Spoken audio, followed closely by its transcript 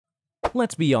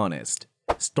Let's be honest,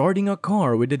 starting a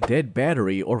car with a dead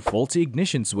battery or faulty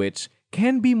ignition switch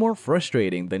can be more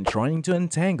frustrating than trying to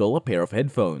untangle a pair of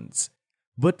headphones.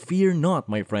 But fear not,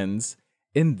 my friends.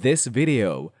 In this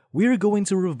video, we're going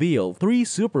to reveal 3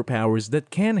 superpowers that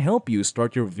can help you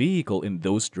start your vehicle in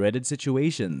those dreaded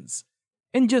situations.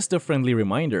 And just a friendly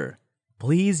reminder,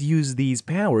 please use these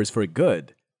powers for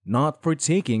good, not for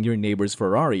taking your neighbor's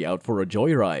Ferrari out for a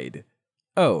joyride.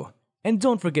 Oh, and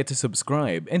don't forget to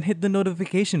subscribe and hit the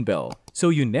notification bell so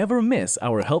you never miss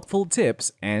our helpful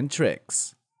tips and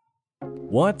tricks.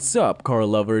 What's up, car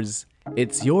lovers?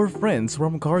 It's your friends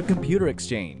from Car Computer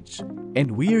Exchange,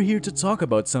 and we're here to talk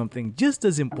about something just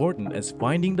as important as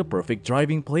finding the perfect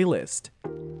driving playlist: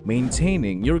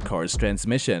 maintaining your car's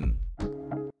transmission.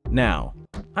 Now,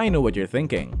 I know what you're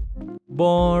thinking.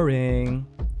 Boring.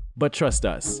 But trust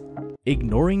us,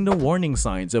 ignoring the warning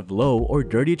signs of low or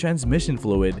dirty transmission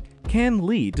fluid can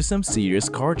lead to some serious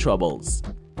car troubles.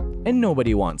 And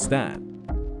nobody wants that.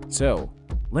 So,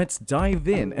 let's dive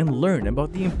in and learn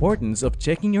about the importance of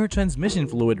checking your transmission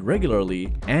fluid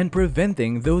regularly and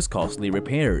preventing those costly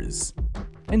repairs.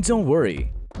 And don't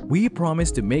worry, we promise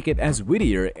to make it as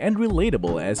wittier and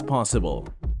relatable as possible.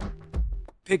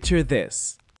 Picture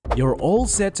this. You're all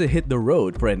set to hit the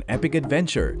road for an epic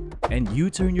adventure, and you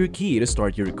turn your key to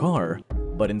start your car,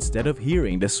 but instead of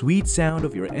hearing the sweet sound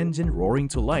of your engine roaring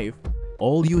to life,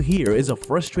 all you hear is a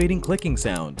frustrating clicking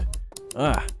sound.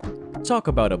 Talk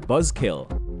about a buzzkill.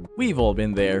 We've all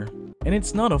been there, and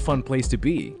it's not a fun place to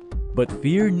be. But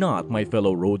fear not, my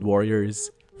fellow road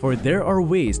warriors, for there are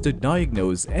ways to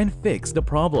diagnose and fix the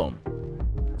problem.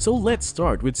 So let's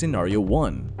start with scenario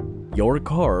 1. Your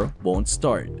car won't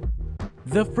start.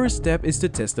 The first step is to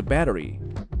test the battery.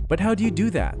 But how do you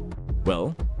do that?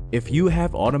 Well, if you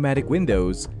have automatic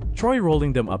windows, try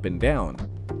rolling them up and down.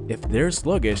 If they're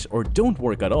sluggish or don't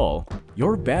work at all,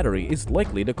 your battery is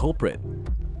likely the culprit.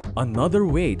 Another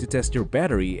way to test your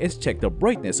battery is check the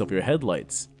brightness of your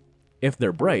headlights. If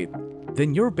they're bright,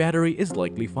 then your battery is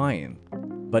likely fine.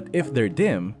 But if they're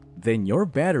dim, then your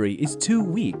battery is too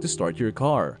weak to start your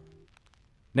car.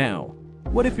 Now,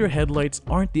 what if your headlights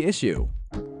aren't the issue?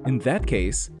 In that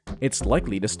case, it's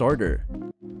likely the starter.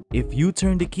 If you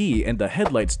turn the key and the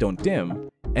headlights don't dim,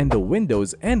 and the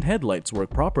windows and headlights work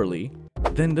properly,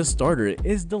 then the starter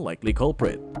is the likely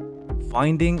culprit.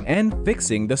 Finding and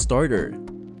fixing the starter.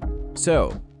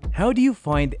 So, how do you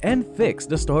find and fix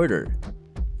the starter?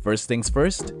 First things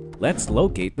first, let's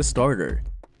locate the starter.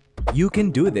 You can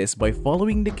do this by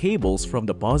following the cables from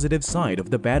the positive side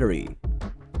of the battery.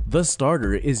 The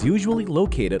starter is usually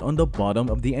located on the bottom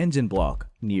of the engine block,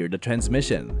 near the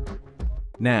transmission.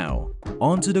 Now,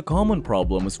 on to the common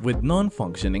problems with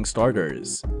non-functioning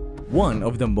starters. One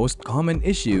of the most common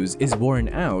issues is worn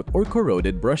out or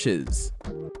corroded brushes.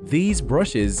 These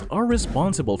brushes are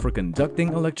responsible for conducting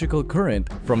electrical current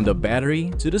from the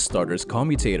battery to the starter's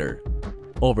commutator.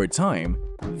 Over time,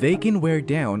 they can wear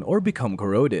down or become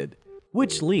corroded,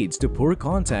 which leads to poor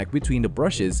contact between the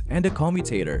brushes and the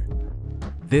commutator.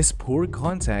 This poor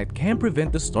contact can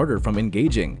prevent the starter from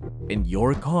engaging, and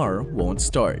your car won't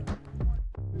start.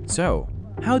 So,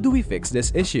 how do we fix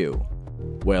this issue?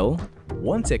 Well,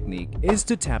 one technique is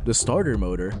to tap the starter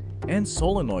motor and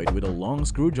solenoid with a long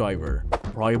screwdriver,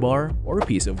 pry bar, or a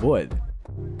piece of wood.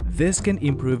 This can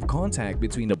improve contact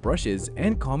between the brushes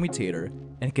and commutator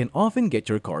and can often get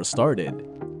your car started.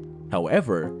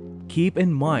 However, keep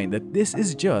in mind that this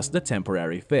is just a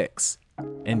temporary fix,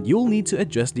 and you'll need to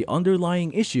address the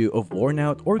underlying issue of worn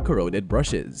out or corroded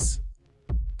brushes.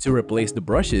 To replace the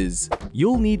brushes,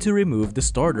 you'll need to remove the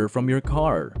starter from your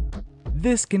car.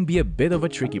 This can be a bit of a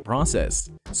tricky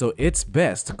process, so it's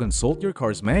best to consult your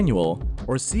car's manual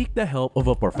or seek the help of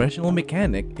a professional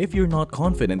mechanic if you're not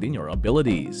confident in your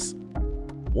abilities.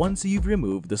 Once you've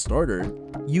removed the starter,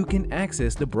 you can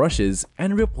access the brushes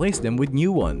and replace them with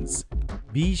new ones.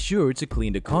 Be sure to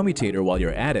clean the commutator while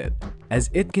you're at it, as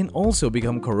it can also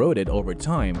become corroded over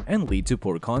time and lead to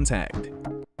poor contact.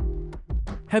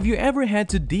 Have you ever had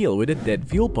to deal with a dead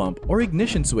fuel pump or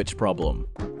ignition switch problem?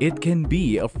 It can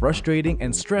be a frustrating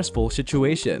and stressful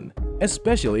situation,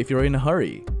 especially if you're in a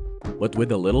hurry. But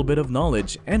with a little bit of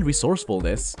knowledge and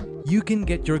resourcefulness, you can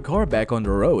get your car back on the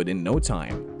road in no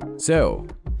time. So,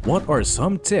 what are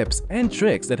some tips and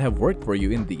tricks that have worked for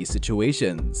you in these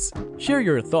situations? Share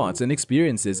your thoughts and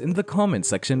experiences in the comment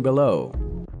section below.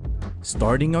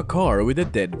 Starting a car with a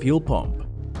dead fuel pump.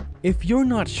 If you're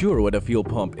not sure what a fuel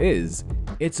pump is,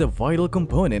 it's a vital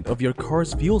component of your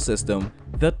car's fuel system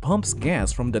that pumps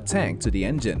gas from the tank to the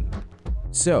engine.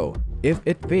 So, if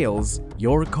it fails,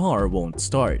 your car won't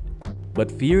start.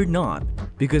 But fear not,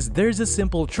 because there's a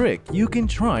simple trick you can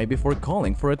try before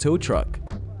calling for a tow truck.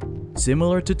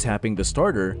 Similar to tapping the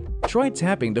starter, try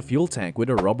tapping the fuel tank with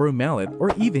a rubber mallet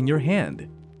or even your hand.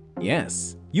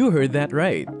 Yes, you heard that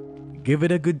right. Give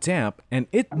it a good tap and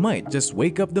it might just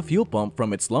wake up the fuel pump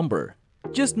from its slumber.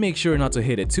 Just make sure not to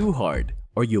hit it too hard,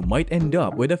 or you might end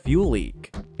up with a fuel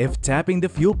leak. If tapping the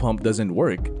fuel pump doesn't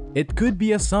work, it could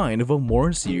be a sign of a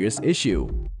more serious issue,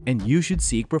 and you should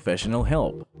seek professional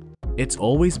help. It's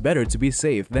always better to be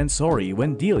safe than sorry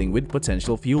when dealing with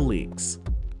potential fuel leaks.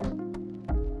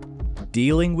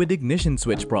 Dealing with ignition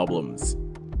switch problems.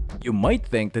 You might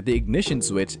think that the ignition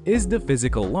switch is the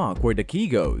physical lock where the key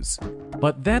goes,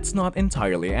 but that's not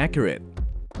entirely accurate.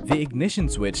 The ignition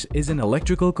switch is an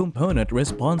electrical component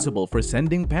responsible for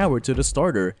sending power to the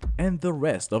starter and the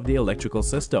rest of the electrical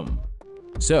system.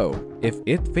 So, if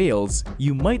it fails,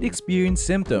 you might experience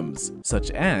symptoms such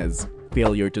as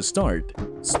failure to start,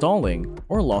 stalling,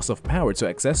 or loss of power to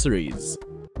accessories.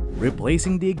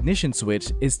 Replacing the ignition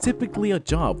switch is typically a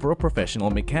job for a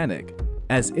professional mechanic,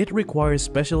 as it requires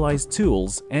specialized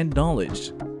tools and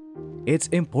knowledge. It's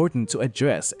important to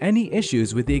address any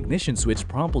issues with the ignition switch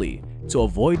promptly to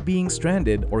avoid being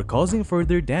stranded or causing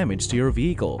further damage to your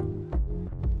vehicle.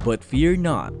 But fear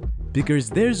not, because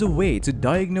there's a way to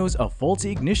diagnose a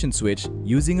faulty ignition switch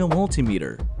using a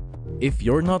multimeter. If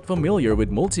you're not familiar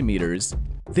with multimeters,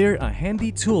 they're a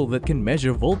handy tool that can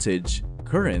measure voltage,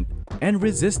 current, and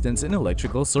resistance in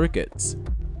electrical circuits.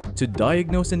 To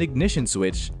diagnose an ignition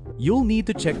switch, you'll need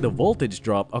to check the voltage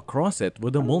drop across it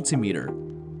with a multimeter.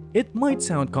 It might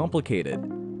sound complicated,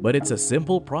 but it's a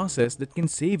simple process that can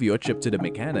save you a trip to the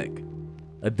mechanic.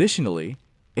 Additionally,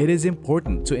 it is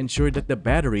important to ensure that the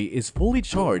battery is fully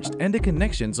charged and the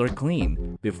connections are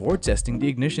clean before testing the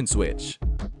ignition switch.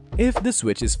 If the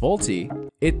switch is faulty,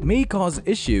 it may cause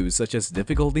issues such as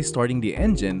difficulty starting the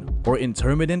engine or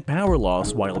intermittent power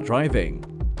loss while driving.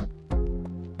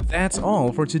 That's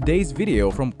all for today's video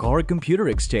from Car Computer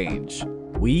Exchange.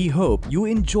 We hope you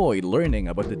enjoyed learning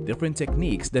about the different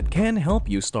techniques that can help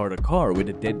you start a car with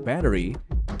a dead battery,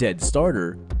 dead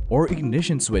starter, or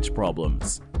ignition switch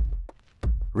problems.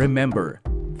 Remember,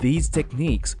 these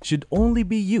techniques should only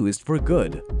be used for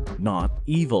good, not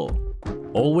evil.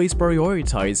 Always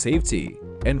prioritize safety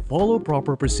and follow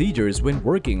proper procedures when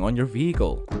working on your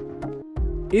vehicle.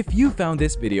 If you found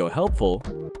this video helpful,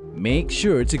 make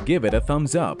sure to give it a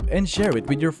thumbs up and share it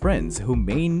with your friends who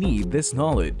may need this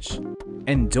knowledge.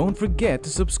 And don't forget to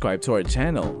subscribe to our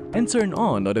channel and turn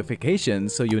on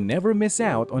notifications so you never miss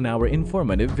out on our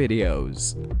informative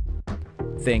videos.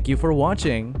 Thank you for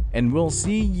watching, and we'll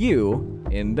see you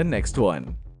in the next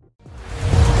one.